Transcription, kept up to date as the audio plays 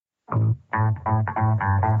Good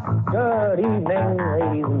evening,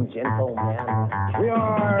 ladies and gentlemen. We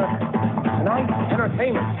are tonight's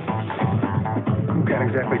entertainment. You've got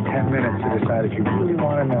exactly 10 minutes to decide if you really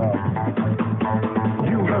want to know.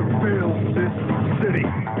 You have failed this city.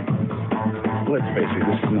 Let's face it,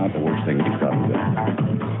 this is not the worst thing you've done there.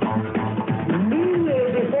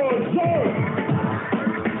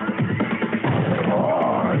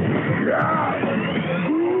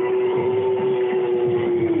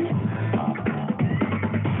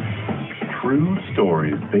 True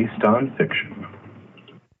stories based on fiction.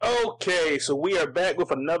 Okay, so we are back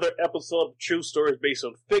with another episode of True Stories Based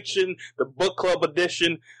on Fiction, the book club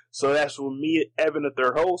edition. So that's with me, Evan, the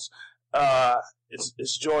third host.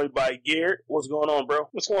 It's joined by Garrett. What's going on, bro?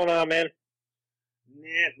 What's going on, man?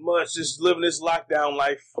 Not much. Just living this lockdown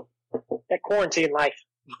life. That quarantine life.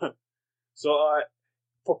 So,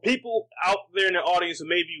 for people out there in the audience who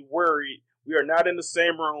may be worried, we are not in the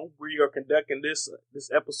same room. We are conducting this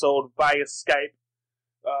episode via Skype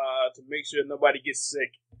to make sure nobody gets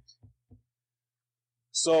sick.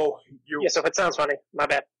 So, so if it sounds funny, my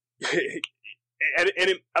bad.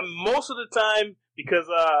 and most of the time, because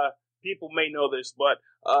people may know this, but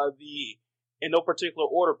the In No Particular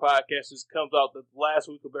Order podcast comes out the last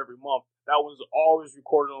week of every month. That one's always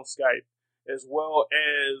recorded on Skype, as well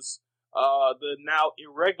as the now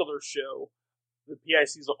irregular show, the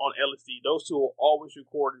PICs on LSD. Those two are always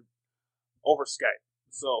recorded over Skype.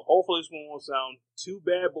 So hopefully this one won't sound too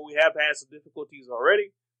bad, but we have had some difficulties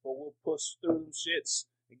already. But we'll push through them shits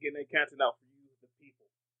and get that content out for you, the people.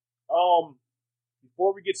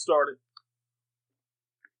 Before we get started,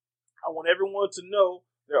 I want everyone to know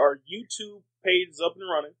there are YouTube pages up and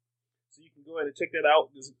running, so you can go ahead and check that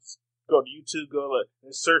out. Just go to YouTube,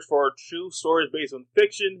 and search for True Stories Based on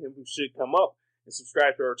Fiction, and we should come up, and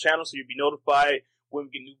subscribe to our channel so you'll be notified when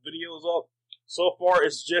we get new videos up. So far,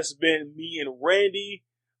 it's just been me and Randy,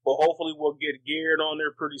 but hopefully we'll get Garrett on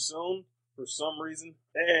there pretty soon for some reason.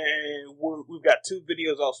 And we've got 2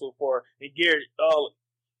 videos out so far. And Garrett,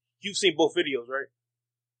 you've seen both videos, right?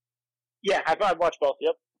 Yeah, I've watched both.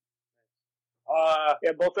 Yep.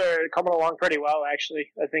 Both are coming along pretty well,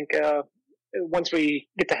 actually. I think once we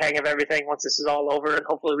get the hang of everything, once this is all over, and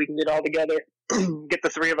hopefully we can get all together, get the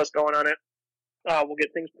 3 of us going on it, we'll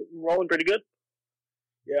get things rolling pretty good.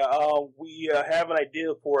 Yeah, we have an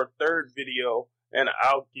idea for a 3rd video, and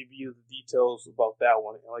I'll give you the details about that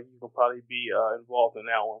one. You can probably be involved in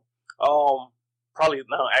that one. Probably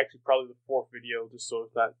the 4th video, just so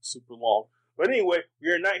it's not super long. But anyway, we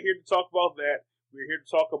are not here to talk about that. We're here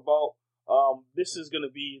to talk about this is going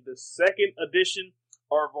to be the 2nd edition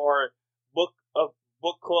of our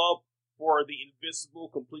book club for the Invincible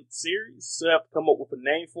Complete Series. So I have to come up with a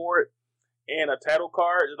name for it and a title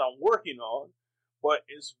card that I'm working on. But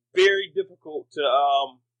it's very difficult to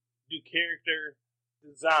do character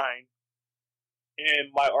design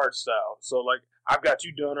in my art style. So, I've got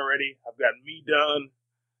you done already. I've got me done.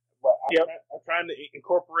 But I'm trying to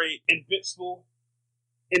incorporate Invincible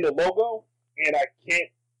in the logo, and I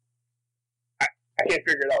can't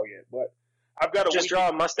figure it out yet. But I've got to just draw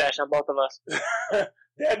a mustache on both of us.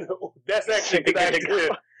 That's actually a good idea.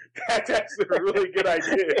 That's actually a really good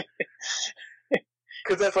idea.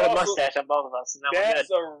 Because that's put a mustache on both of us. And that's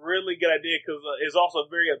a really good idea because it's also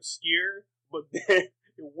very obscure, but then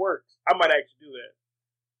it works. I might actually do that.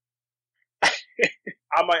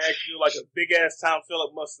 I might actually do a big ass Tom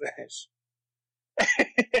Phillip mustache.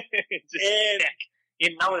 Just thick.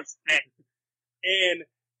 You know it's thick. And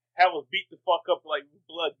have us beat the fuck up blood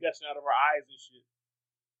gushing out of our eyes and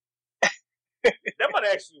shit. That might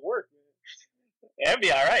actually work, man. That'd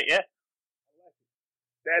be alright, yeah. I like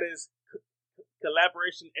it. That is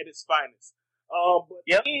collaboration at its finest.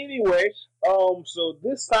 Anyway, so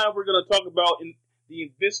this time we're going to talk about the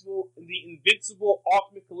Invincible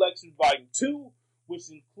Ultimate Collection Volume 2, which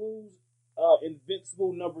includes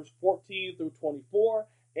Invincible numbers 14 through 24,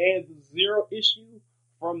 and the 0 issue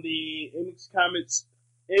from the Image Comics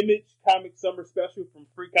Summer Special from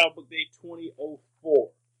Free Comic Book Day 2004.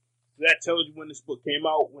 So that tells you when this book came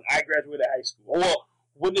out, when I graduated high school. Well,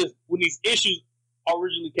 when these issues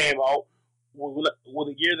originally came out, was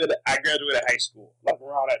the year that I graduated high school,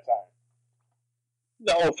 around that time.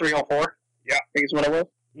 The 0304? Yeah. I think is what it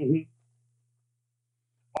was. Mm-hmm.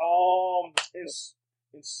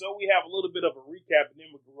 And so we have a little bit of a recap, and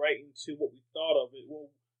then we'll go right into what we thought of it.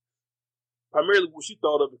 Well, primarily what she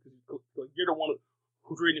thought of it, because you're the one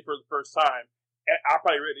who's reading it for the first time. I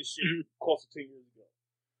probably read this shit close to 10 years ago.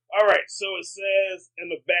 All right, so it says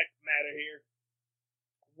in the back matter here,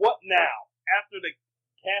 what now? After the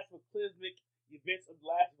cataclysmic events of the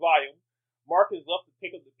last volume, Mark is left to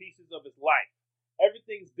pick up the pieces of his life.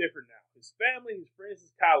 Everything's different now. His family, his friends,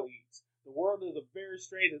 his colleagues. The world is a very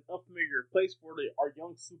strange and unfamiliar place for our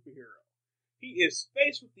young superhero. He is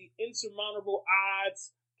faced with the insurmountable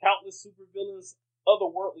odds, countless supervillains,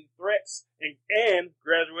 otherworldly threats, and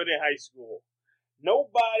graduating high school.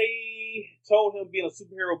 Nobody told him being a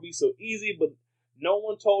superhero would be so easy, but no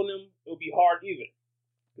one told him it would be hard either.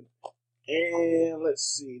 And let's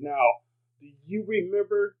see. Now, do you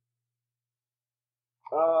remember?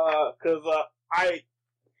 Because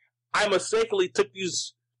I mistakenly took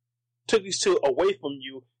these two away from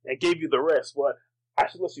you and gave you the rest, but I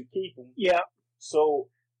should let you keep them. Yeah. So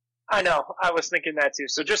I know. I was thinking that too.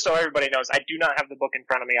 So just so everybody knows, I do not have the book in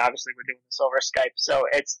front of me. Obviously, we're doing this over Skype, so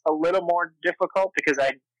it's a little more difficult because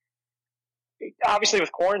obviously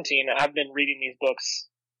with quarantine, I've been reading these books,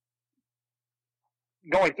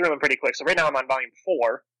 going through them pretty quick. So right now I'm on volume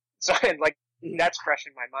 4, so like that's fresh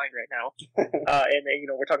in my mind right now. And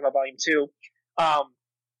then, we're talking about volume 2.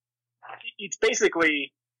 It's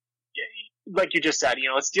basically like you just said.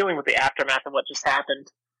 It's dealing with the aftermath of what just happened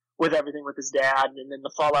with everything with his dad, and then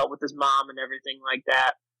the fallout with his mom and everything like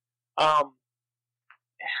that. I'm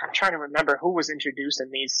trying to remember who was introduced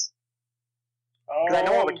in these. Because I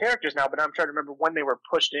know all the characters now, but I'm trying to remember when they were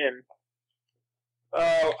pushed in.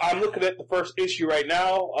 I'm looking at the first issue right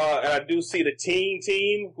now, and I do see the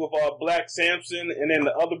team with Black Samson, and then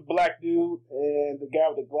the other black dude, and the guy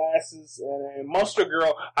with the glasses, and Monster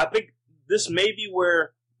Girl. I think this may be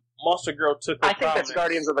where Monster Girl took her prominence. That's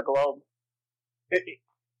Guardians of the Globe.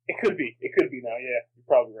 It could be. It could be now, yeah. You're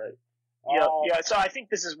probably right. Yeah, so I think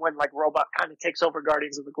this is when, Robot kind of takes over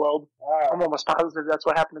Guardians of the Globe. I'm almost positive that's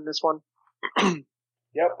what happened in this one. Yep.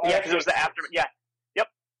 Yeah, because it was the aftermath. Yeah. Yep.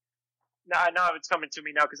 Now it's coming to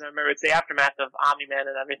me now because I remember it's the aftermath of Omni-Man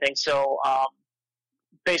and everything. So,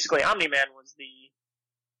 basically, Omni-Man was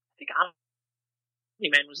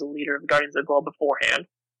Omni-Man was the leader of Guardians of the Globe beforehand.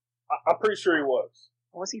 I'm pretty sure he was.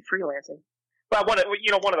 Or was he freelancing? But one of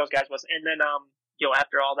those guys was. And then,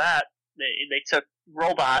 after all that, they took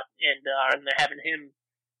Robot and they're having him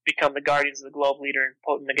become the Guardians of the Globe leader and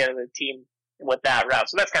putting together the team with that route.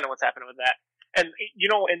 So that's kind of what's happening with that. And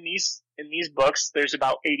in these books, there's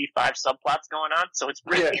about 85 subplots going on, so it's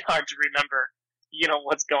really hard to remember,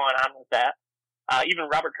 what's going on with that. Even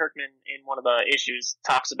Robert Kirkman in one of the issues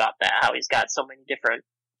talks about that, how he's got so many different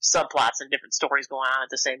subplots and different stories going on at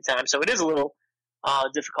the same time. So it is a little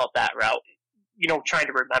difficult that route. Trying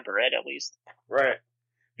to remember it at least. Right.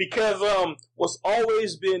 Because what's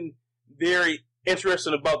always been very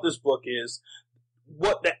interesting about this book is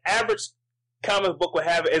what the average comic book would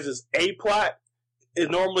have as its A plot is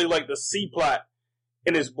normally like the C plot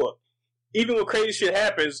in his book. Even when crazy shit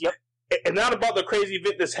happens, it's not about the crazy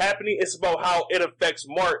event that's happening, it's about how it affects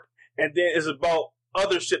Mark, and then it's about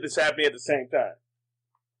other shit that's happening at the same time.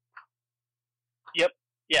 Yep.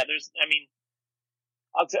 Yeah,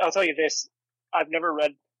 I'll tell you this. I've never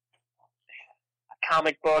read a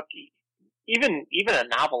comic book, even a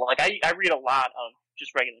novel. Like I read a lot of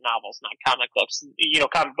just regular novels, not comic books.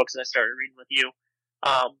 Comic books that I started reading with you.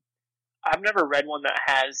 I've never read one that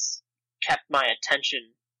has kept my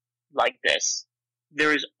attention like this.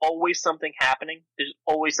 There is always something happening. There's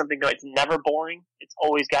always something going. It's never boring. It's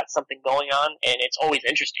always got something going on, and it's always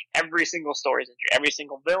interesting. Every single story is interesting. Every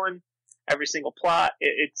single villain, every single plot.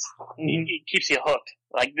 It keeps you hooked.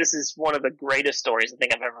 Like, this is one of the greatest stories I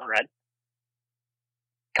think I've ever read.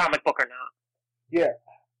 Comic book or not. Yeah,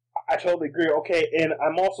 I totally agree. Okay, and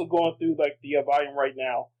I'm also going through, the volume right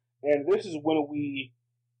now, and this is when we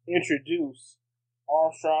introduce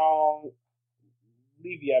Armstrong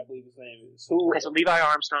Levy, I believe his name is. Okay, so Levi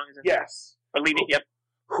Armstrong is in there. Yes. Or Levy, yep.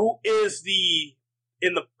 Who is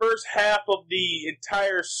in the first half of the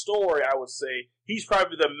entire story, I would say, he's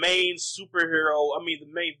probably the main superhero, the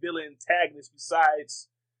main villain antagonist besides,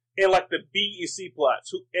 in the B and C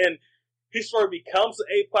plots. And his story becomes an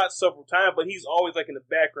A plot several times, but he's always in the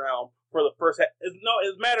background for the first half. As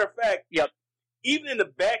a matter of fact, even in the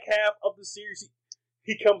back half of the series,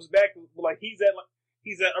 he comes back he's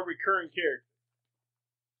at a recurring character.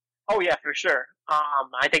 Oh yeah, for sure.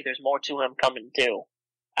 I think there's more to him coming too.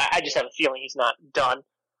 I just have a feeling he's not done.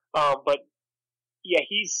 But yeah,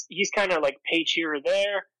 he's kind of page here or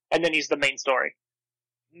there, and then he's the main story.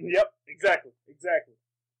 Yep, exactly.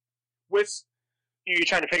 Which you're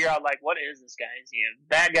trying to figure out what is this guy? Is he a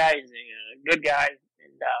bad guy? Is he a good guy?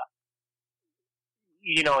 And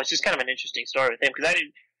it's just kind of an interesting story with him because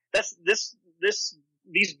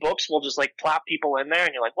these books will just plop people in there,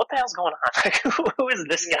 and you're like, what the hell's going on? Who is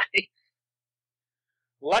this guy?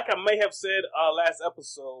 Like I may have said last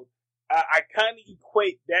episode, I kind of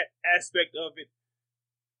equate that aspect of it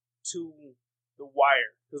to The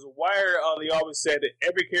Wire. Because The Wire, they always said that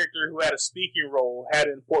every character who had a speaking role had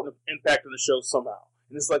an important impact on the show somehow.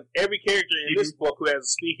 And it's like every character in this book who has a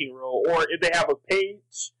speaking role, or if they have a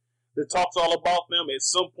page that talks all about them, at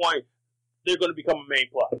some point they're going to become a main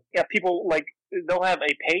plot. Yeah, people, like, they'll have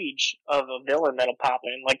a page of a villain that'll pop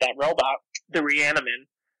in, like that robot, the Reanimin,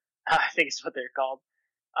 I think is what they're called.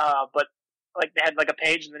 But, like, they had, like, a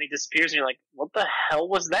page, and then he disappears, and you're like, what the hell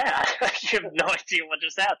was that? You have no idea what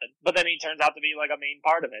just happened. But then he turns out to be, like, a main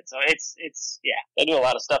part of it. So it's yeah, they do a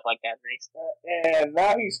lot of stuff like that, Mace. And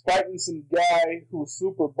now he's fighting some guy who's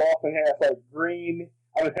super buff and has,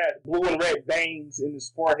 like, had blue and red veins in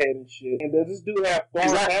his forehead and shit. And does this dude have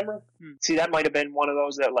Thor's hammer? See, that might have been one of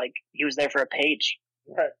those that, like, he was there for a page.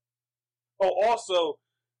 Right. Oh, also,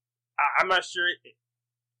 I'm not sure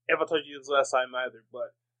if I told you this last time either,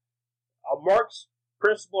 but Mark's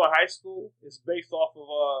principal in high school is based off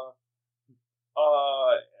of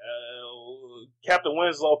Captain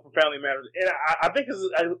Winslow from Family Matters. And I think his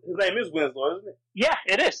name is Winslow, isn't it? Yeah,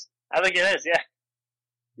 it is. I think it is, yeah.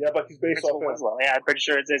 Yeah, but he's based off Winslow. Yeah, I'm pretty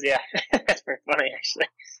sure it is, yeah. That's pretty funny, actually.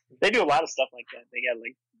 They do a lot of stuff like that. They got,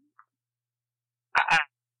 like...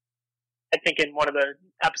 I think in one of the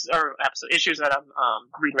episode issues that I'm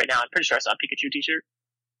reading right now, I'm pretty sure I saw a Pikachu t-shirt.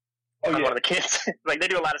 Oh, yeah. One of the kids. Like, they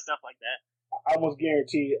do a lot of stuff like that. I almost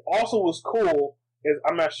guarantee it. Also, what's cool is,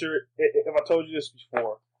 I'm not sure if I told you this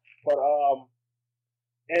before, but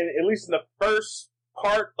and at least in the first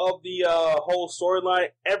part of the whole storyline,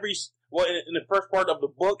 in the first part of the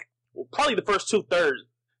book, probably the first 2/3,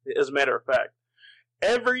 as a matter of fact,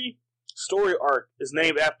 every story arc is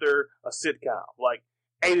named after a sitcom. Like,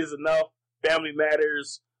 8 is Enough, Family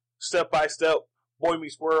Matters, Step by Step, Boy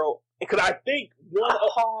Meets World. Because I think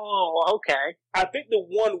I think the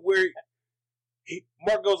one where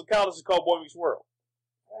Mark goes to college is called Boy Meets World.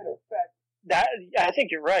 Matter of fact, I think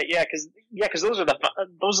you're right. Yeah, because those are the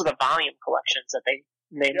volume collections that they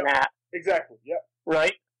named that. Exactly. Yep.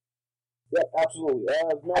 Right. Yep. Absolutely.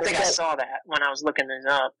 I think I saw that when I was looking this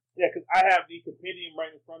up. Yeah, because I have the compendium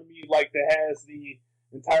right in front of me, like that has the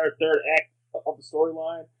entire third act of the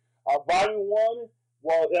storyline. Volume 1.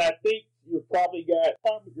 Well, and I think you're probably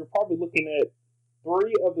looking at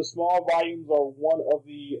 3 of the small volumes or 1 of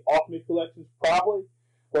the Ultimate collections, probably.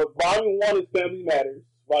 But Volume 1 is Family Matters.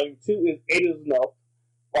 Volume 2 is 8 is Enough.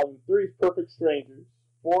 Volume 3 is Perfect Strangers.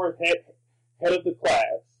 4 is Head of the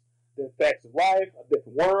Class. Then Facts of Life, A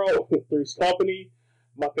Different World, Three's Company,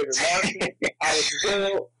 My Favorite Martian, Alice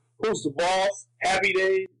World, Who's the Boss, Happy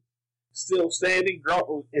Days, Still Standing.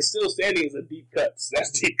 And Still Standing is a deep cuts.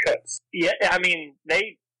 That's deep cuts. Yeah, I mean,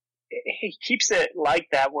 he keeps it like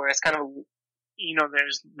that, where it's kind of,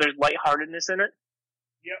 there's lightheartedness in it.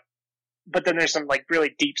 Yep. But then there's some, like,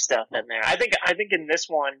 really deep stuff in there. I think in this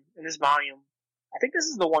volume, I think this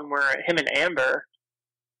is the one where him and Amber,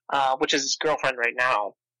 which is his girlfriend right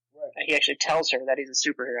now, right. He actually tells her that he's a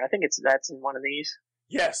superhero. I think that's in one of these.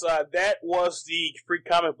 Yes, that was the Free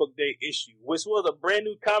Comic Book Day issue, which was a brand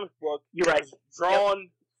new comic book. You're right.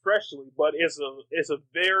 Drawn freshly, but it's a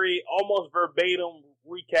very almost verbatim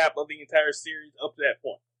recap of the entire series up to that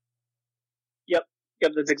point. Yep,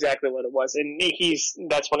 that's exactly what it was, and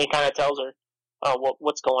that's when he kind of tells her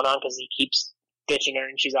what's going on, because he keeps ditching her,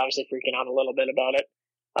 and she's obviously freaking out a little bit about it.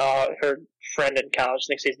 Her friend in college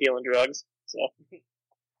thinks he's dealing drugs, so.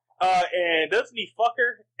 And doesn't he fuck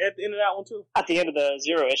her at the end of that one too? At the end of the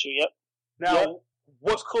Zero issue, yep. Now,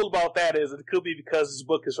 what's cool about that is it could be because this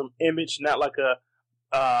book is from Image, not like a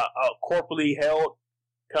corporately held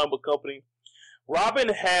comic book company. Robin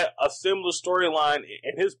had a similar storyline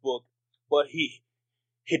in his book, but he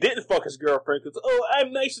didn't fuck his girlfriend because,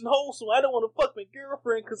 I'm nice and wholesome. I don't want to fuck my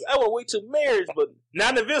girlfriend because I want to wait till marriage, but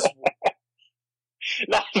not invisible.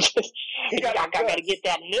 I gotta get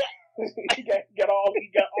that nut. he got all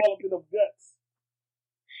of them guts.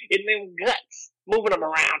 In them guts, moving them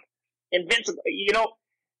around, invincible.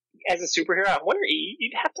 As a superhero, I wonder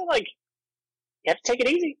you'd have to you have to take it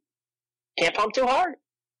easy. Can't pump too hard.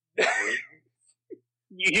 I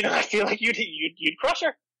feel like you'd crush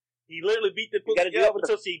her. He literally beat the pussy up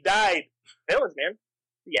until she died. Villains, man.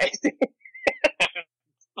 Yeah.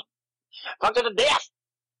 Pump to the death.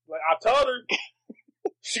 Like, I told her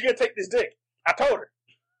she gonna take this dick. I told her.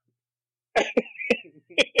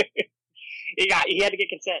 He had to get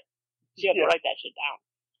consent. She had to write that shit down.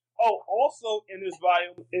 Oh, also in this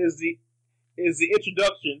volume is the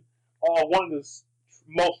introduction of one of the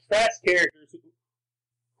most fast characters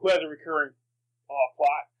who has a recurring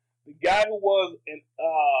plot. The guy who was in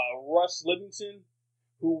Russ Livingston,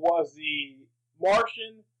 who was the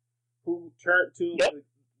Martian, who turned to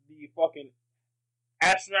the fucking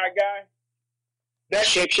astronaut guy. That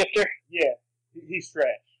shapeshifter? Yeah. He's trash.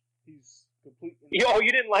 He's complete. Oh,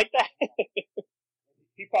 you didn't like that?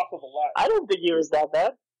 He pops up a lot. I didn't think he was that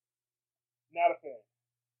bad. Not a fan.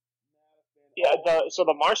 Yeah, so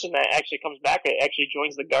the Martian that actually comes back, it actually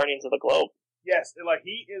joins the Guardians of the Globe. Yes, and like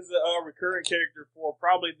he is a recurring character for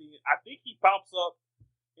probably I think he pops up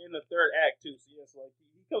in the third act too. So yes, like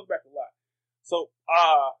he comes back a lot. So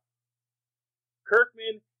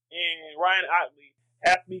Kirkman and Ryan Otley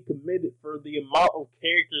have to be committed for the amount of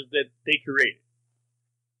characters that they created.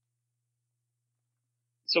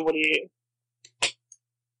 So what do you?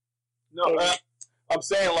 No, I'm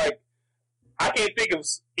saying like I can't think of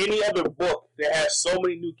any other book that has so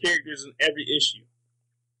many new characters in every issue.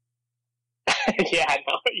 Yeah, I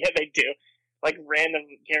know. Yeah, they do. Like random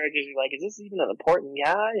characters, you're like, is this even an important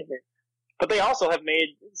guy? But they also have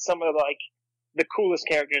made some of like the coolest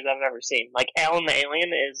characters I've ever seen. Like Alan the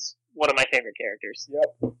Alien is one of my favorite characters.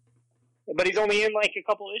 Yep. But he's only in like a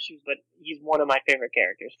couple issues, but he's one of my favorite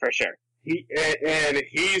characters for sure. He's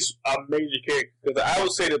a major character because I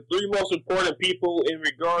would say the three most important people in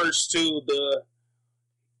regards to the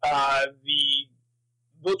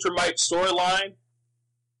Viltrumite storyline,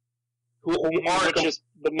 which is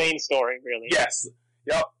the main story, really. Yes,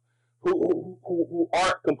 yep. Who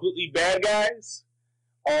aren't completely bad guys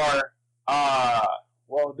are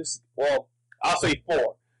I'll say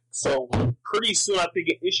 4. So pretty soon, I think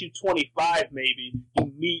in issue 25, maybe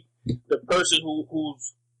you meet the person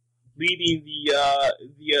who's leading the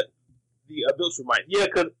Viltrumite. Yeah,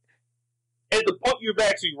 because at the point you've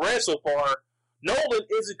actually read so far, Nolan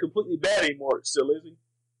isn't completely bad anymore. Still, is he?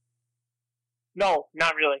 No,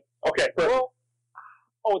 not really. Okay, perfect.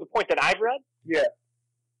 Well, the point that I've read? Yeah.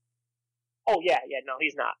 Oh, yeah, no,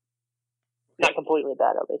 he's not. Not completely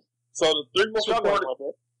bad, at least. So the three most important... with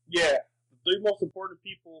it. Yeah, the three most important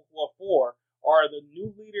people, well, 4, are the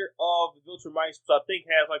new leader of the Viltrumites, which I think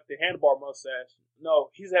has, like, the handlebar mustache. No,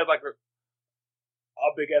 he's had, like, a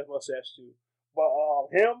big-ass mustache, too. But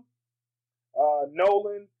him,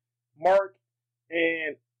 Nolan, Mark,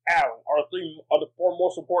 and Alan are the 4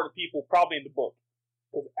 most important people probably in the book.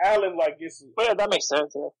 Because Alan, like, gets... Well, yeah, that makes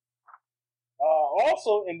sense, yeah.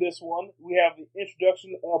 Also, in this one, we have the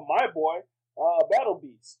introduction of my boy, Battle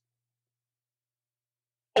Beast.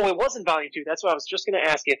 Oh, it wasn't Volume 2. That's what I was just going to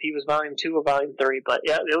ask you if he was Volume 2 or Volume 3. But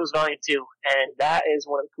yeah, it was Volume 2. And that is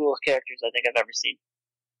one of the coolest characters I think I've ever seen.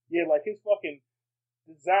 Yeah, like his fucking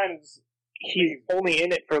design is... He's only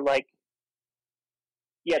in it for like...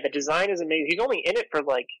 Yeah, the design is amazing. He's only in it for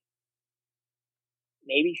like...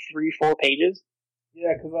 maybe 3-4 pages.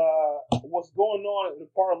 Yeah, because what's going on in the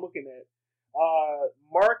part I'm looking at,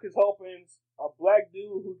 Mark is helping a black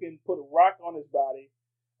dude who can put a rock on his body,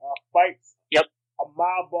 fights a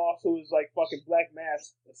mob boss who is like fucking Black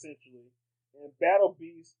Mask, essentially. And Battle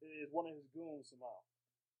Beast is one of his goons somehow.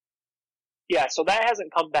 Yeah, so that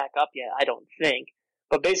hasn't come back up yet, I don't think.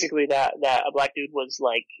 But basically that a black dude was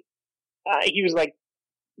like, he was like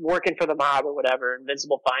working for the mob or whatever.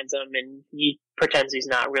 Invincible finds him and he pretends he's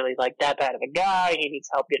not really like that bad of a guy. He needs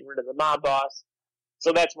help getting rid of the mob boss.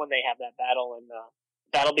 So that's when they have that battle, and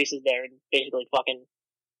Battle Beast is there and basically fucking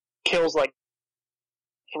kills like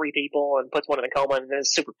 3 people and puts one in a coma, and then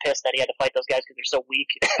is super pissed that he had to fight those guys because they're so weak.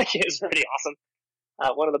 It's pretty awesome.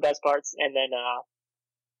 One of the best parts, and then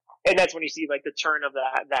and that's when you see like the turn of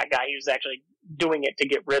that guy. He was actually doing it to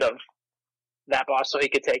get rid of that boss so he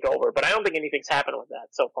could take over. But I don't think anything's happened with that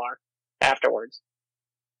so far afterwards.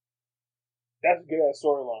 That's a good ass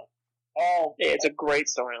storyline. Yeah, it's a great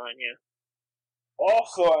storyline, yeah.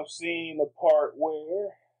 Also, I'm seeing the part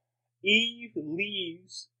where Eve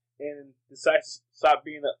leaves and decides to stop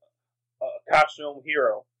being a costume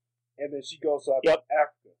hero, and then she goes to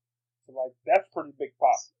Africa. So, like, that's a pretty big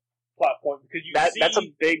plot point because that's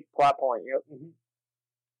a big plot point. Yep. Mm-hmm.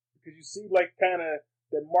 Because you see, like, kind of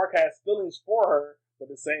that Mark has feelings for her, but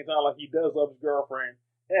at the same time, like, he does love his girlfriend,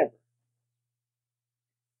 Amber.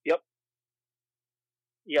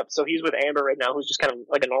 Yep, so he's with Amber right now, who's just kind of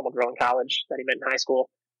like a normal girl in college that he met in high school.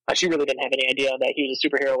 She really didn't have any idea that he was a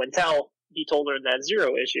superhero until he told her in that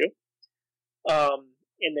Zero issue.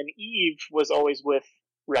 And then Eve was always with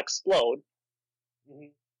Rexplode.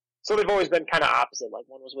 Mm-hmm. So they've always been kind of opposite. Like,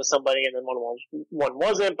 one was with somebody and then one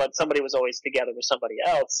wasn't, but somebody was always together with somebody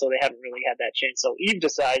else, so they haven't really had that chance. So Eve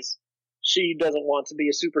decides she doesn't want to be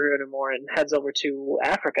a superhero anymore and heads over to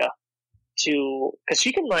Africa because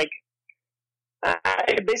she can, like,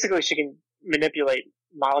 basically she can manipulate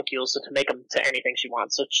molecules to make them to anything she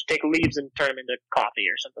wants. So she take leaves and turn them into coffee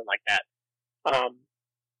or something like that.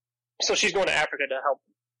 So she's going to Africa to help,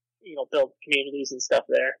 build communities and stuff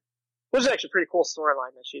there. Which is actually a pretty cool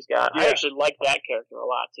storyline that she's got. Yeah. I actually like that character a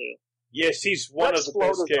lot too. Yeah, she's one of the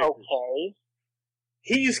best characters. Okay.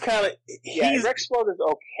 he's kind of Rex Splode is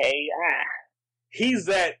okay. He's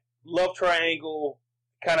that love triangle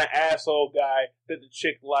kind of asshole guy that the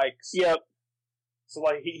chick likes. Yep. So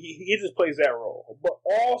like he just plays that role, but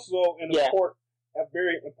also a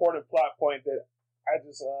very important plot point that I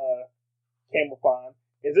just came upon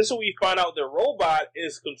is this when we find out the robot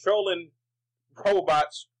is controlling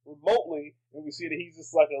robots remotely, and we see that he's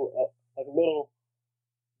just like a little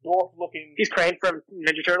dwarf looking. He's Crane from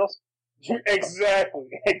Ninja Turtles. Exactly.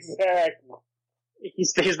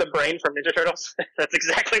 He's the brain from Ninja Turtles. That's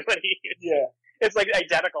exactly what he is. Yeah. It's like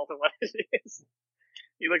identical to what it is.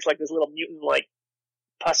 He looks like this little mutant like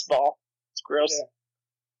pus ball. It's gross. Yeah.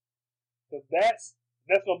 So that's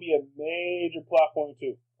gonna be a major plot point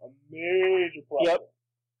too. A major plot point.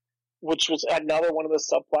 Which was another one of the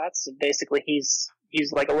subplots. So basically he's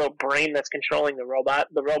like a little brain that's controlling the robot.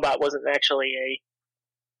 The robot wasn't actually a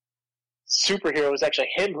superhero, it was actually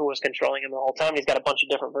him who was controlling him the whole time. He's got a bunch of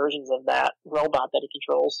different versions of that robot that he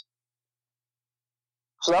controls.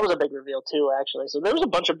 So that was a big reveal too, actually. So there was a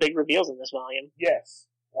bunch of big reveals in this volume. Yes.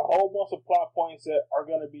 A whole bunch of plot points that are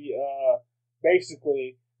going to be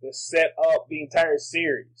basically to set up the entire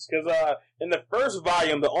series. Because in the first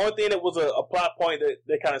volume, the only thing that was a plot point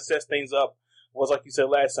that kind of sets things up was, like you said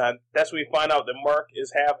last time, that's when we find out that Mark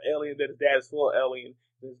is half alien, that his dad is full alien.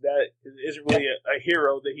 His dad isn't really a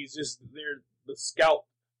hero, that he's just there, the scout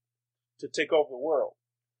to take over the world.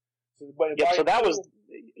 So that was,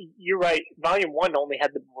 you're right, Volume 1 only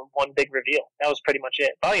had the one big reveal. That was pretty much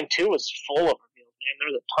it. Volume 2 was full of reveals, man. There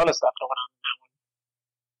was a ton of stuff going on in that one.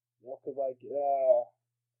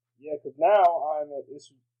 Yeah, because now I'm at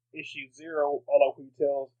issue 0, all of who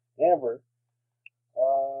tells Amber.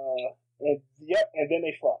 And then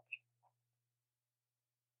they fuck.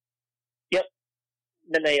 Yep.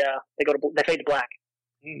 Then they fade to black.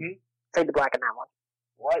 Mm-hmm. Fade to black in that one.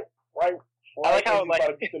 Right. I like how like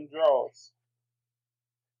them draws.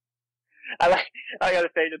 I got to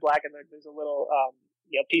fade to black, and there's a little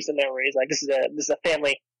piece in there where he's like, "This is a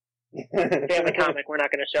family comic. We're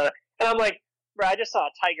not going to show it." And I'm like, "Bro, I just saw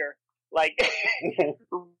a tiger like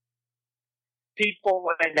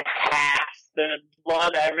people in half, the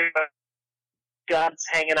blood everywhere, guts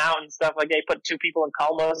hanging out and stuff like they put 2 people in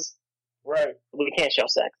comas. Right. We can't show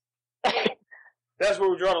sex." That's where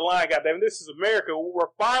we draw the line, goddammit. This is America.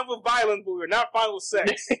 We're fine with violence, but we're not fine with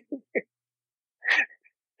sex.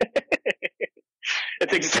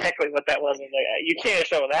 That's exactly what that was. Like, you can't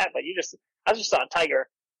show that, but I just saw a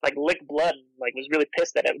tiger like lick blood and like was really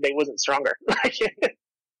pissed that they wasn't stronger.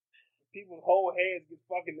 People's whole heads get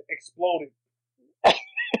fucking exploded.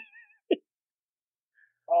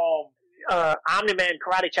 Omni-Man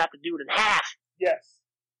karate chopped the dude in half. Yes.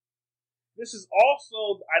 This is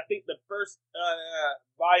also, I think, the first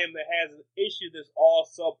volume that has an issue that's all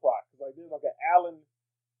subplot. Because like, there's like an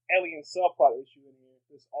alien subplot issue in here.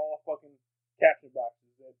 It's all fucking caption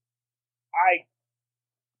boxes that I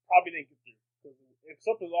probably didn't get through. Because if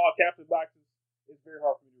something's all caption boxes, it's very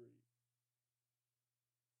hard for me to read.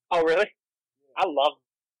 Oh, really? Yeah. I love them.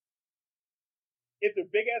 If they're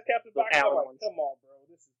big ass caption boxes, I'm like, come on, bro.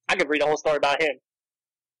 I could read a whole story about him.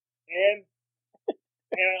 And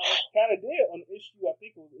I kind of did on issue, I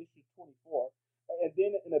think it was issue 24. And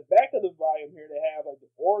then in the back of the volume here, they have like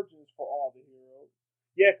the origins for all the heroes.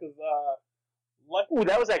 Yeah, because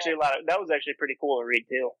that was actually that was actually pretty cool to read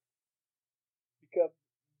too. Because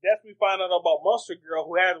that's when we find out about Monster Girl,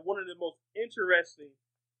 who has one of the most interesting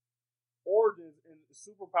origins and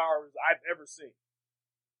superpowers I've ever seen.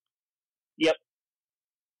 Yep.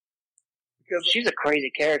 Because she's a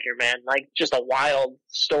crazy character, man. Like, just a wild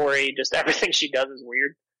story. Just everything she does is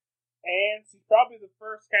weird. And she's probably the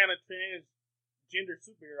first kind of transgender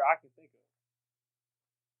superhero I can think of.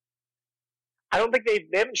 I don't think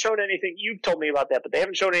they haven't shown anything. You've told me about that, but they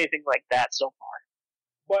haven't shown anything like that so far.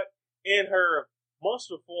 But in her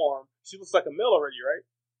monster form, she looks like a male already, right?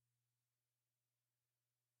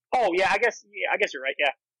 Oh yeah, I guess you're right.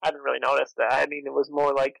 Yeah, I haven't really noticed that. I mean, it was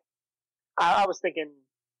more like I was thinking.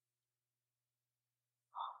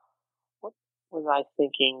 What was I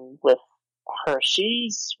thinking with her?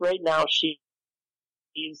 She's right now. She's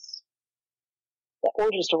the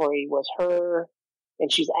origin story was her,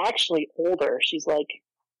 and she's actually older. She's like,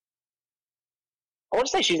 I want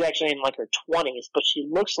to say she's actually in like her 20s, but she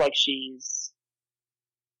looks like she's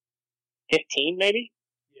 15, maybe.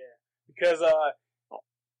 Yeah, because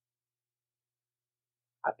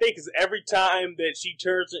I think it's every time that she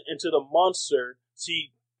turns into the monster,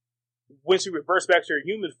 when she reverts back to her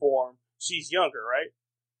human form, she's younger, right?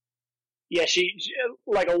 Yeah, she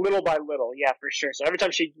like a little by little, yeah, for sure. So every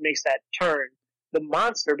time she makes that turn, the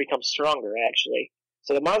monster becomes stronger, actually.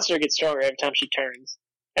 So the monster gets stronger every time she turns,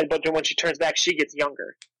 but then when she turns back, she gets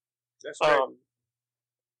younger. That's right.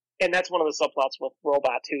 And that's one of the subplots with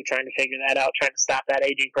Robot too, trying to figure that out, trying to stop that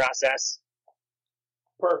aging process.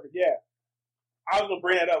 Perfect. Yeah, I was gonna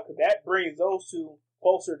bring that up because that brings those two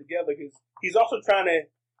closer together. Because he's also trying to.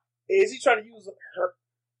 Is he trying to use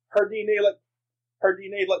her DNA like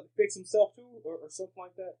to fix himself too, or something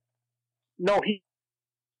like that? No, he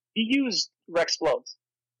used Rexplodes.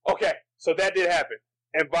 Okay, so that did happen.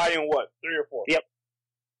 And volume what? 3 or 4? Yep.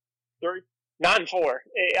 3? Not in 4.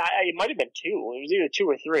 It might have been 2. It was either 2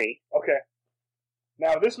 or 3. Okay.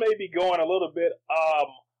 Now this may be going a little bit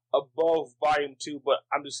above volume 2, but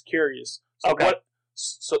I'm just curious. So okay.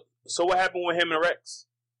 So what happened with him and Rex?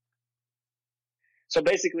 So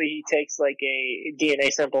basically, he takes like a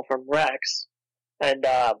DNA sample from Rex, and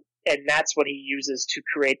that's what he uses to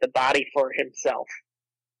create the body for himself.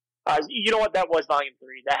 You know what? That was volume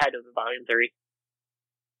 3. That had to be volume 3.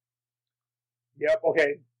 Yep.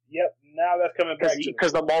 Okay. Yep. Now that's coming back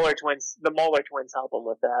because the Molar twins help him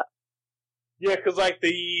with that. Yeah, because like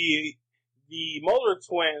the Molar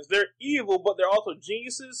twins, they're evil, but they're also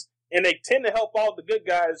geniuses, and they tend to help out the good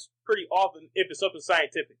guys pretty often if it's something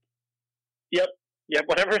scientific. Yep. Yeah,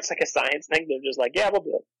 whenever it's like a science thing, they're just like, yeah, we'll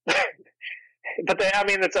do it. But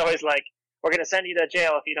it's always like, we're going to send you to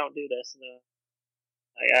jail if you don't do this. And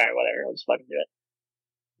like, all right, whatever, I'll just fucking do it.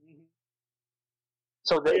 Mm-hmm.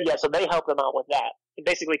 So they help them out with that. And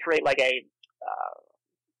basically create like a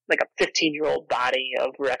 15-year-old body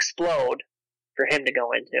of Rexplode for him to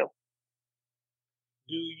go into.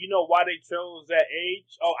 Do you know why they chose that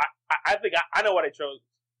age? Oh, I think I know why they chose,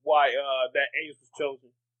 why that age was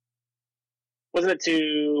chosen. Wasn't it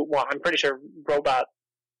to? Well, I'm pretty sure Robot.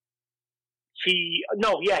 I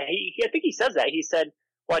think he says that. He said,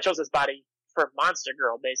 "Well, I chose this body for Monster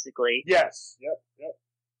Girl, basically." Yes. Yep.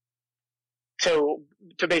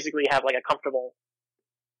 To basically have like a comfortable.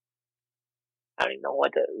 I don't even know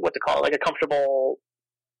what to call it, like a comfortable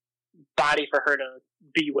body for her to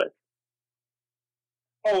be with.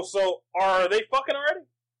 Oh, so are they fucking already?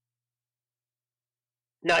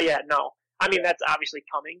 Not yet. No. I mean, that's obviously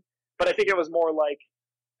coming. But I think it was more like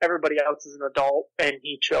everybody else is an adult, and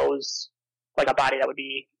he chose like a body that would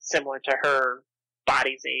be similar to her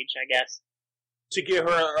body's age, I guess. To get her,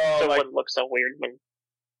 so it wouldn't look so weird when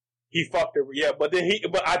he fucked her. Yeah, but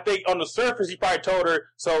I think on the surface he probably told her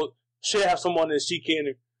so she'll have someone that she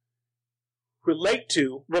can relate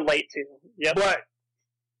to. Yeah. But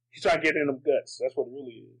he's trying to get in them guts. That's what it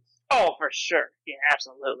really is. Oh, for sure. Yeah,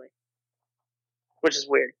 absolutely. Which is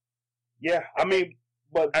weird. Yeah, I mean.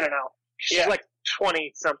 But I don't know. She's like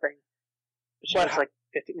 20-something. She's like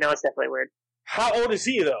 50. No, it's definitely weird. How old is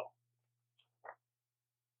he, though?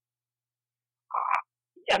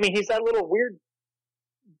 I mean, he's that little weird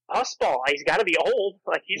pussball. He's got to be old.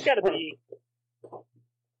 Like, he's got to be...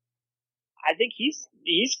 I think he's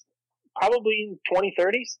probably in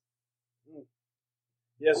 20-30s.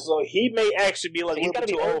 Yeah, so he may actually be like... So he's got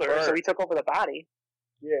to be older, so he took over the body.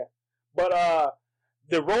 Yeah. But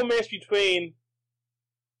the romance between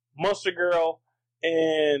Monster Girl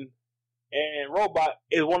and Robot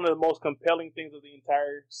is one of the most compelling things of the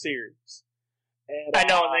entire series. And I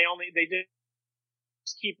know, and they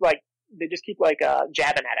just keep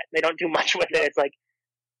jabbing at it. They don't do much with it. It's like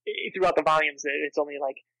throughout the volumes, it's only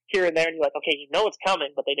like here and there, and you're like, okay, you know it's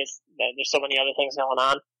coming, but there's so many other things going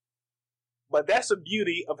on. But that's the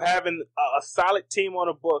beauty of having a solid team on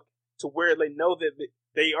a book to where they know that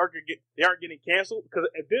they aren't getting canceled, because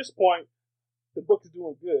at this point the book is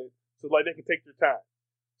doing good, so like they can take their time.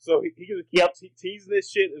 So he can keep teasing this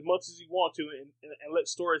shit as much as he wants to, and let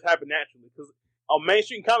stories happen naturally. Because on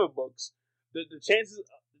mainstream comic books, the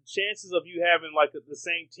chances of you having like the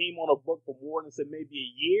same team on a book for more than say maybe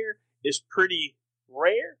a year is pretty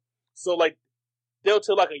rare. So like they'll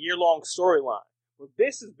tell like a year-long storyline. But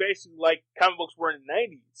this is basically like comic books were in the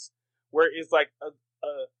 90s, where it's like a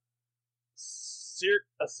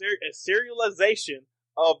serialization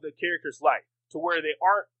of the character's life, to where they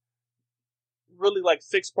aren't really like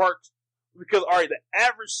 6 parts. Because alright, the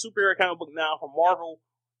average superhero comic book now from Marvel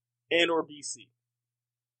and or DC,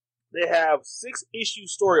 they have 6-issue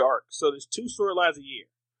story arcs, so there's 2 storylines a year.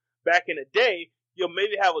 Back in the day, you'll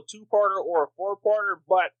maybe have a 2-parter or a 4-parter,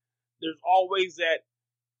 but there's always that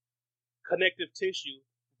connective tissue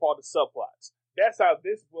for all the subplots. That's how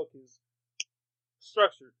this book is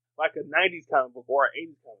structured, like a 90s comic book or an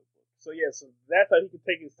 80s comic book. So yeah, so that's how he can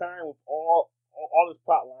take his time with all his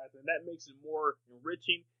plot lines, and that makes it more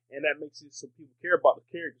enriching, and that makes it so people care about the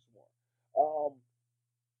characters more.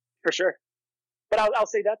 For sure. But I'll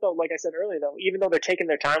say that though, like I said earlier though, even though they're taking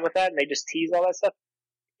their time with that and they just tease all that stuff,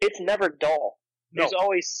 it's never dull. there's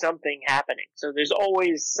always something happening. So there's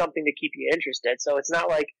always something to keep you interested. So it's not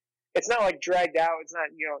like dragged out. It's not,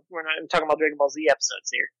 we're not talking about Dragon Ball Z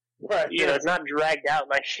episodes here. Right. It's not dragged out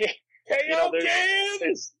like,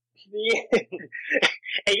 there's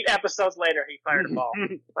 8 episodes later he fired a ball.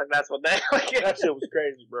 Like that's what that. That shit was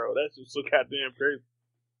crazy, bro. That shit was so goddamn crazy.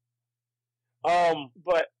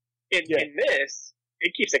 But in this,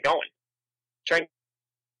 it keeps it going. Train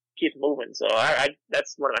keeps moving. So I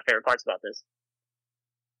that's one of my favorite parts about this.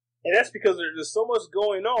 And that's because there's so much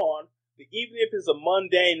going on that even if it's a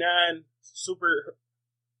mundane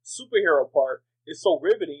superhero part, it's so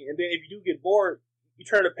riveting. And then if you do get bored, you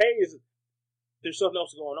turn the page, there's something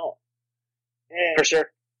else going on. And for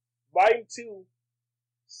sure. Volume 2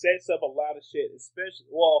 sets up a lot of shit, especially,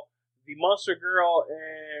 the Monster Girl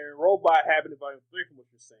and Robot happened in Volume 3 from what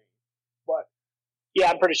you're saying. But yeah,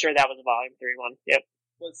 I'm pretty sure that was a Volume 3 one. Yep.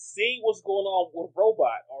 But seeing what's going on with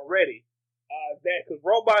Robot already, because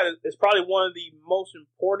Robot is probably one of the most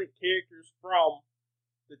important characters from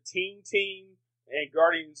the Teen Team and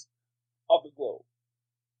Guardians of the Globe.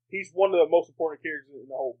 He's one of the most important characters in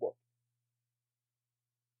the whole book.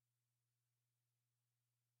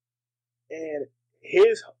 And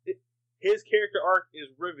his character arc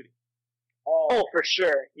is riveting. For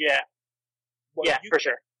sure. Yeah. For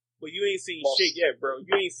sure. But you ain't seen shit yet, bro.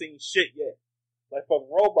 You ain't seen shit yet. Like, fucking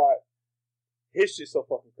Robot, his shit's so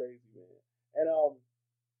fucking crazy, man. And,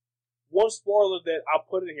 one spoiler that I'll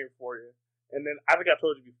put in here for you, and then I think I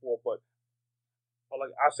told you before, but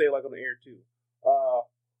like I'll say it like on the air too.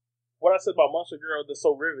 What I said about Monster Girl that's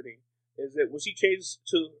so riveting is that when she changes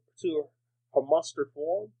to her monster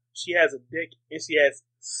form, she has a dick and she has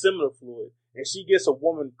seminal fluid, and she gets a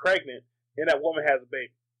woman pregnant, and that woman has a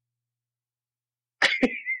baby.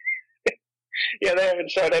 Yeah, they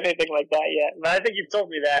haven't showed anything like that yet. But I think you've told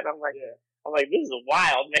me that, and I'm like, this is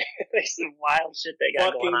wild, man. There's some wild shit they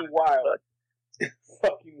got going on. Wild.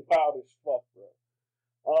 Fucking wild as fuck, bro.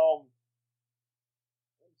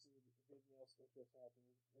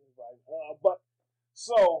 But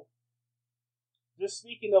so, just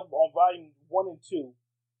speaking of on volume 1 and 2,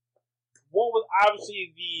 one was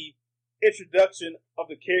obviously the introduction of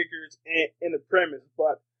the characters and the premise,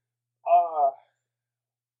 but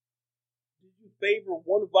did you favor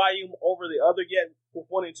one volume over the other yet with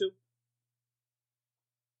 1 and 2?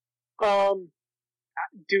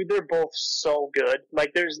 Dude, they're both so good.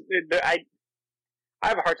 Like, I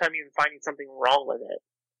have a hard time even finding something wrong with it.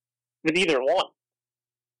 With either one.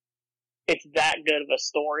 It's that good of a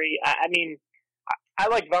story. I mean, I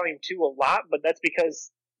like Volume 2 a lot, but that's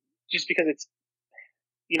because it's,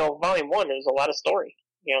 Volume 1, there's a lot of story.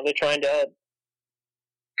 They're trying to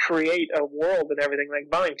create a world and everything. Like,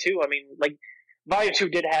 Volume 2, I mean, like, Volume 2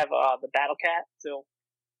 did have, the Battle Cat, so,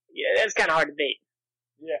 yeah, that's kind of hard to beat.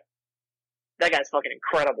 Yeah. That guy's fucking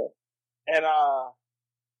incredible. And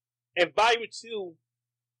Volume 2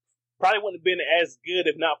 probably wouldn't have been as good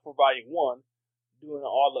if not for Volume 1, doing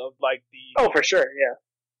all of, like, the... Oh, for sure, yeah.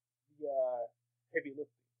 The, heavy lifting.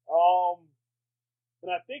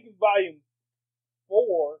 And I think in Volume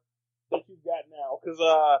 4 that you've got now, because,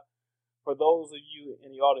 for those of you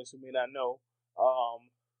in the audience who may not know,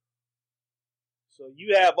 so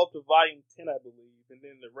you have up to Volume 10, I believe, and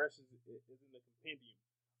then the rest is in the compendium.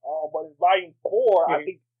 But in Volume 4, I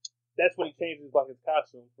think that's when he changes, like, his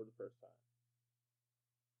costume for the first time.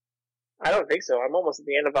 I don't think so. I'm almost at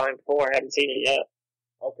the end of Volume 4. I haven't seen it yet.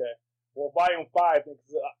 Okay. Well, Volume 5,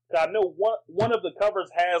 because I know one of the covers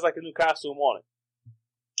has, like, a new costume on it.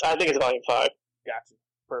 I think it's Volume 5. Gotcha.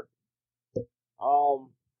 Perfect.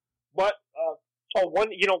 But,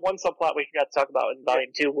 one subplot we forgot to talk about in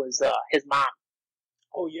Volume 2 was, his mom.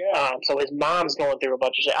 Oh, yeah. So his mom's going through a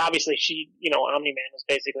bunch of shit. Obviously, she, Omni-Man was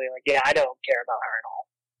basically like, yeah, I don't care about her at all.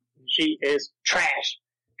 She is trash.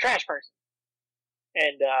 Trash person.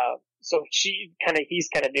 And, so he's kind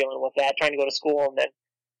of dealing with that, trying to go to school, and then,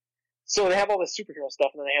 so they have all this superhero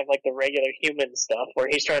stuff, and then they have, like, the regular human stuff, where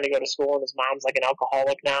he's trying to go to school, and his mom's, like, an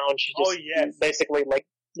alcoholic now, and she just basically, like,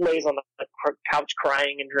 lays on the couch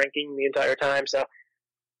crying and drinking the entire time, so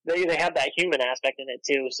they have that human aspect in it,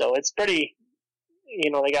 too, so it's pretty,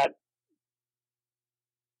 they got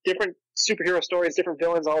different superhero stories, different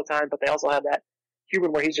villains all the time, but they also have that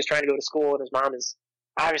human where he's just trying to go to school, and his mom is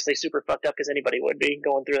obviously super fucked up, because anybody would be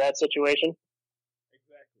going through that situation.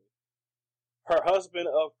 Exactly. Her husband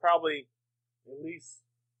of probably at least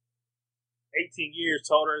 18 years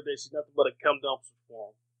told her that she's nothing but a cum dumpster for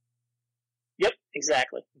him. Yep,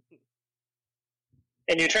 exactly.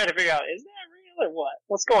 And you're trying to figure out, is that real or what?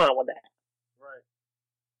 What's going on with that? Right.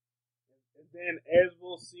 And then, as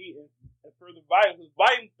we'll see in further volumes,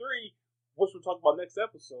 Volume 3, which we'll talk about next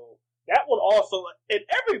episode, That one also, in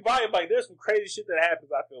every volume, like, there's some crazy shit that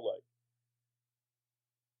happens, I feel like.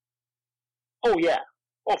 Oh, yeah.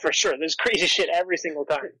 Oh, for sure. There's crazy shit every single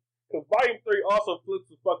time. Because Volume 3 also flips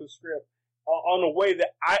the fucking script on a way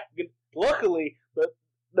that luckily,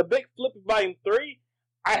 the big flip in Volume 3,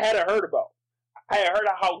 I hadn't heard about. I had heard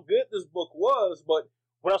how good this book was, but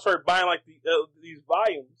when I started buying, like, these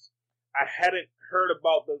volumes, I hadn't heard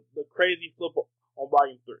about the crazy flip on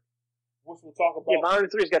Volume 3. Which we'll talk about. Yeah,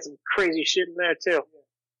 Volume 3's got some crazy shit in there, too. Yeah.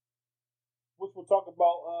 Which we'll talk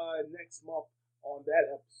about next month on that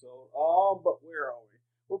episode. But where are we?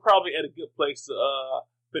 We're probably at a good place to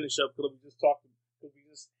finish up because we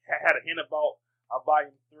just had a hint about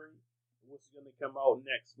Volume 3, which is going to come out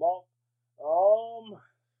next month.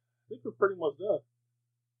 I think we're pretty much done.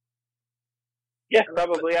 Yeah,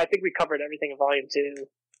 probably. I think we covered everything in Volume 2. I'm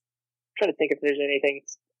trying to think if there's anything.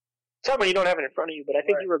 Tell me you don't have it in front of you, but I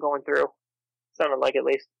think you were going through. Sounded like at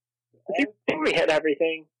least. I think we hit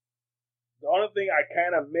everything. The only thing I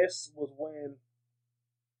kind of missed was when,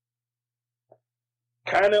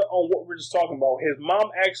 kind of on what we're just talking about, his mom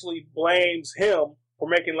actually blames him for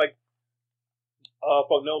making, like,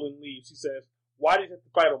 fuck Nolan leave. She says, why did you have to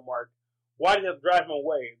fight him, Mark? Why did you have to drive him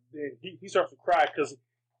away? Then he starts to cry because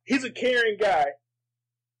he's a caring guy.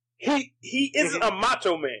 He isn't a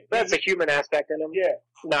macho man. That's a human aspect in him. Yeah.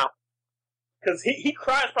 No. Because he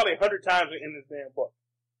cries probably 100 times in this damn book.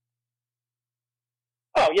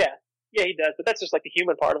 Oh, yeah. Yeah, he does. But that's just like the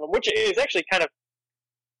human part of him, which is actually kind of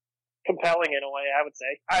compelling in a way, I would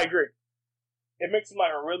say. I agree. It makes him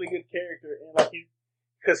like a really good character. And like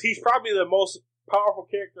because he's probably the most powerful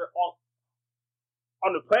character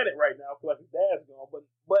on the planet right now, because like his dad's gone.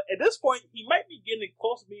 But at this point, he might be getting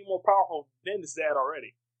close to being more powerful than his dad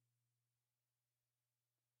already.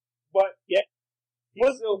 But yeah,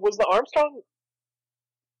 was the Armstrong?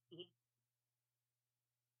 Mm-hmm.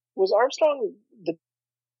 Was Armstrong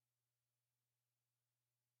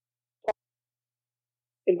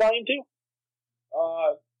in Volume 2?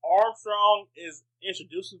 Armstrong is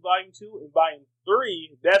introduced in Volume 2. In Volume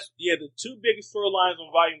 3, the two biggest storylines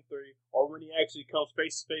on Volume 3 are when he actually comes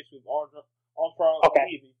face to face with Armstrong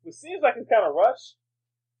leaving. It seems like it's kind of rushed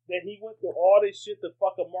that he went through all this shit to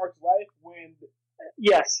fuck up Mark's life when.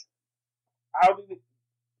 Yes. I don't think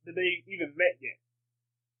that they even met yet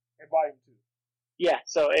in Volume 2. Yeah,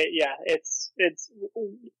 so it's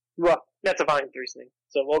rough. That's a Volume 3 thing.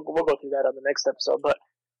 So we'll go through that on the next episode. But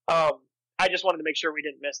I just wanted to make sure we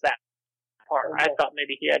didn't miss that part. I thought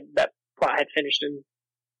maybe that plot had finished in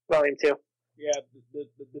Volume 2. Yeah,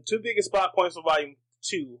 the two biggest plot points of Volume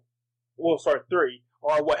 2, 3,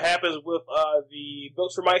 are what happens with the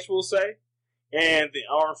Viltrumites, we'll say, and the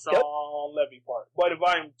Armstrong Levy part. But in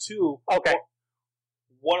Volume 2,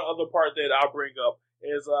 one other part that I'll bring up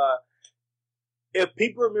is, if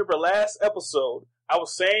people remember last episode, I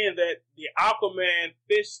was saying that the Aquaman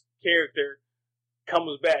fish character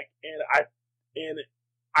comes back, and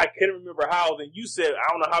I couldn't remember how. Then you said, I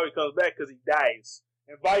don't know how he comes back because he dies.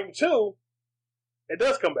 In Volume 2, it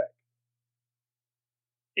does come back.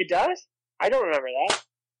 It does? I don't remember that.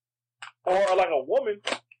 Or like a woman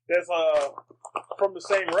that's from the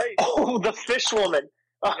same race. Oh, the fish woman.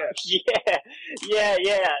 Oh, yeah.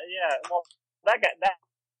 Well, that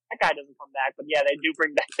guy doesn't come back, but yeah, they do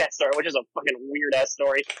bring back that story, which is a fucking weird ass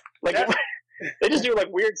story. Like they just do like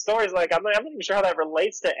weird stories. Like I'm not even sure how that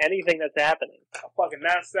relates to anything that's happening. A fucking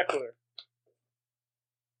non sequitur.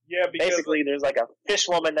 Yeah, because basically there's like a fish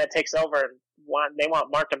woman that takes over and they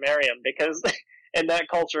want Mark to marry him because in that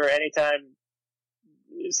culture, anytime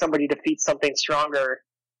somebody defeats something stronger,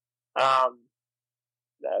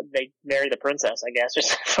 they marry the princess, I guess.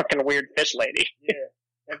 Just a fucking weird fish lady. Yeah.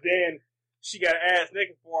 And then she got ass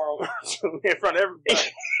naked for him in front of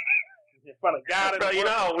everybody. In front of God. Bro, you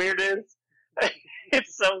know how weird it is?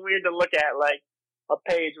 It's so weird to look at, like, a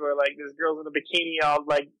page where, like, this girl's in a bikini all,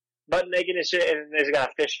 like, butt naked and shit, and there's got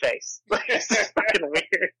a fish face. It's just fucking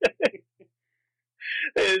weird.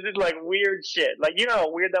 It's just, like, weird shit. Like, you know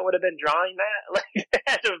how weird that would have been drawing that? Like, that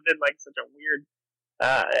had to have been, like, such a weird,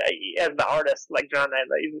 as the artist, like, drawing that.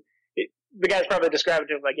 Like, the guy's probably describing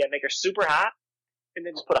to him, like, yeah, make her super hot, and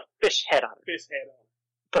then just put a fish head on her. Fish head on her.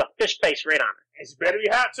 Put a fish face right on her. And she better be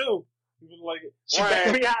hot, too. Like, she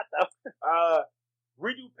better be hot, though.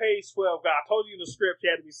 Redo page 12, guy. I told you in the script she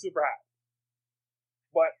had to be super hot.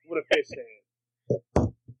 But with a fish head.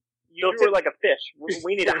 You drew her like a fish.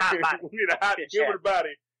 We need a hot body. We need a hot human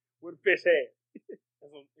body with a fish head.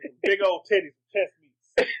 And some big old titties, chest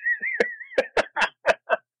meats. Like,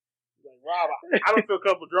 Rob, I don't feel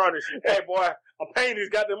comfortable drawing this shit. Hey, boy, I'm paying these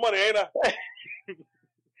goddamn money, ain't I?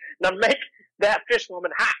 Now make that fish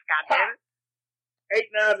woman hot, goddammit. 8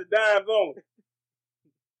 nines and dimes only.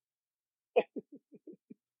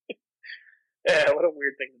 Yeah, what a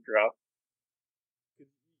weird thing to draw.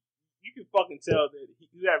 You can fucking tell that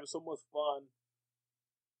he's having so much fun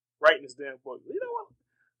writing this damn book. You know what?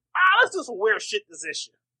 Let's do some weird shit this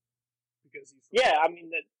issue. Because he's Yeah, I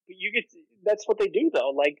mean, that's what they do,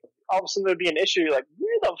 though. Like, all of a sudden there'd be an issue, you're like,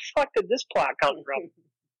 where the fuck did this plot come from?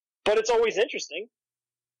 But it's always interesting.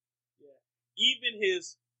 Yeah. Even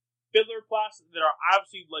his filler plots that are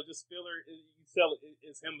obviously like just filler, you tell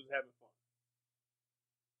it's him who's having fun.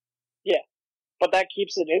 Yeah. But that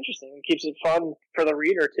keeps it interesting. It keeps it fun for the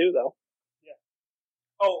reader, too, though. Yeah.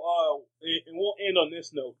 Oh, and we'll end on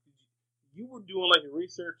this note. You were doing like a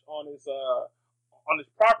research on his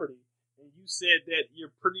property, and you said that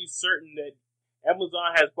you're pretty certain that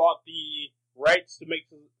Amazon has bought the rights to make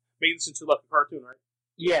this into like a cartoon, right?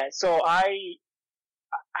 Yeah, so I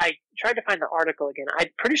tried to find the article again. I'm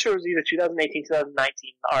pretty sure it was either 2018, 2019,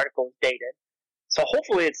 the article was dated. So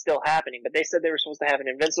hopefully it's still happening, but they said they were supposed to have an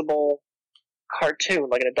Invincible cartoon,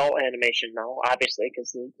 like an adult animation now, obviously,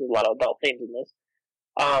 because there's a lot of adult themes in this,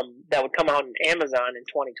 that would come out on Amazon in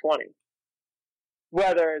 2020.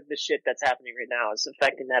 Whether the shit that's happening right now is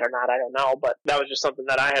affecting that or not, I don't know, but that was just something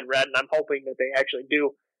that I had read, and I'm hoping that they actually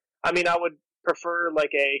do. I mean, I would prefer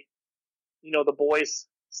like a, The Boys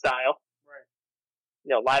style.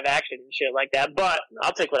 Right. Live action and shit like that, but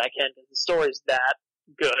I'll take what I can because the story's that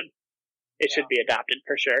good. It should be adopted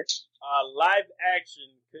for sure. Live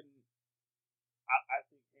action couldn't, I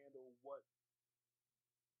think, handle what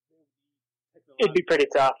it'd be pretty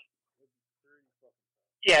tough.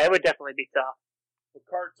 Yeah, it would definitely be tough. The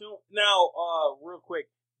cartoon. Now, real quick,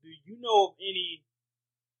 do you know of any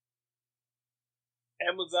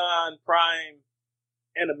Amazon Prime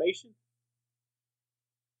animation?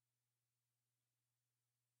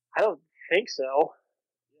 I don't think so.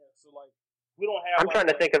 Yeah, so like we don't have. I'm trying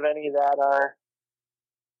to think of any that are.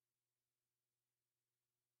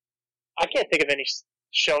 I can't think of any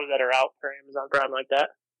shows that are out for Amazon Prime like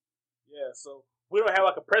that. Yeah, so we don't have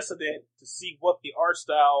like a precedent to see what the art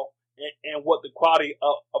style and what the quality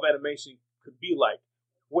of animation could be like,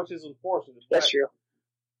 which is unfortunate. That's true.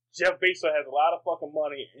 Jeff Bezos has a lot of fucking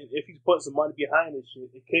money, and if he's putting some money behind this shit,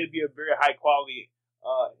 it could be a very high quality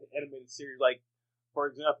animated series. Like, for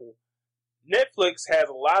example, Netflix has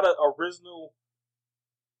a lot of original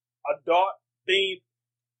adult themed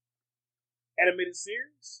animated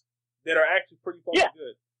series that are actually pretty fucking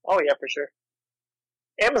good. Oh yeah, for sure.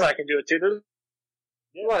 Amazon can do it too. There's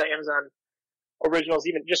a lot of Amazon originals,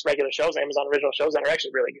 even just regular shows, Amazon original shows that are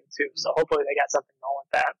actually really good too. So hopefully they got something going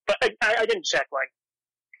with that. But I didn't check like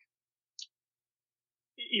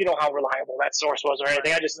how reliable that source was or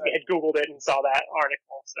anything. I just had Googled it and saw that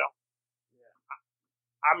article. So yeah,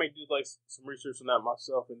 I may do like some research on that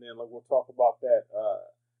myself, and then like we'll talk about that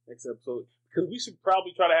next episode, because we should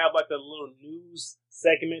probably try to have like a little news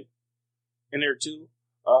segment in there too,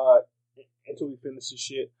 until we finish this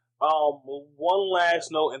shit. One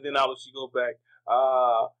last note, and then I'll let you go back.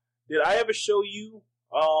 Did I ever show you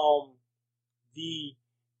the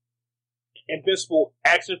Invincible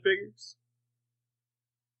action figures?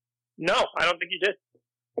 No, I don't think you did.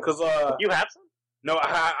 Because you have some? No,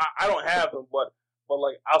 I don't have them, but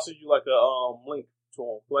like I'll send you like a link to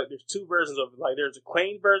them. Like there's two versions of it. Like there's a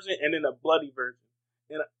clean version and then a bloody version.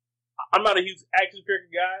 And I'm not a huge action figure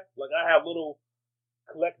guy. Like I have little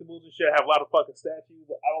collectibles and shit. I have a lot of fucking statues.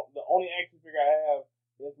 The only action figure I have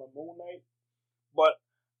is my Moon Knight. But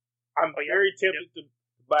I'm very tempted to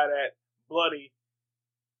buy that bloody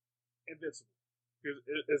Invincible. Because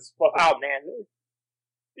it's fucking. Oh man,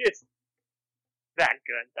 it's that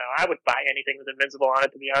good though. I would buy anything with Invincible on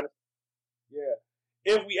it, to be honest. Yeah.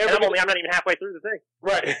 If we ever, I'm not even halfway through the thing.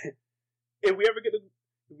 Right. If we ever get to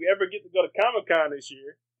go to Comic-Con this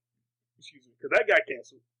year, excuse me, because that got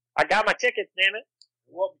canceled. I got my tickets, damn it.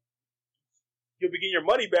 Well, you'll be getting your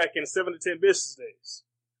money back in 7 to 10 business days.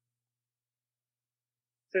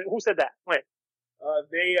 So who said that? Wait.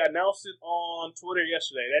 They announced it on Twitter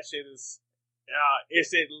yesterday. That shit is,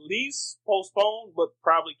 it's at least postponed, but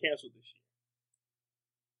probably canceled this year.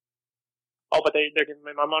 Oh, but they're giving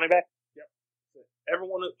me my money back? Yep.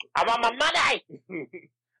 Everyone, I want my money!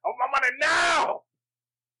 I want my money now!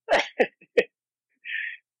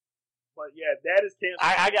 But yeah, that is canceled.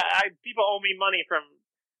 People owe me money from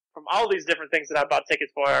all these different things that I bought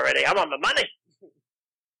tickets for already. I want my money!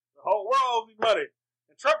 The whole world owes me money.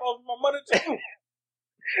 And Trump owes me my money too.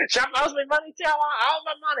 Trump owes me money too. I want all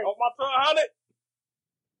my money. I want my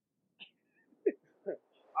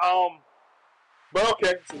 200. But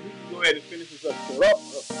okay, so we can go ahead and finish this episode up. We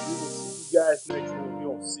will see you guys next time. If we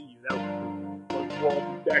don't see you, that would be will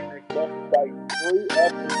be back next month with Fight 3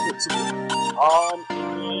 of Invincible.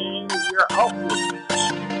 And we're out it.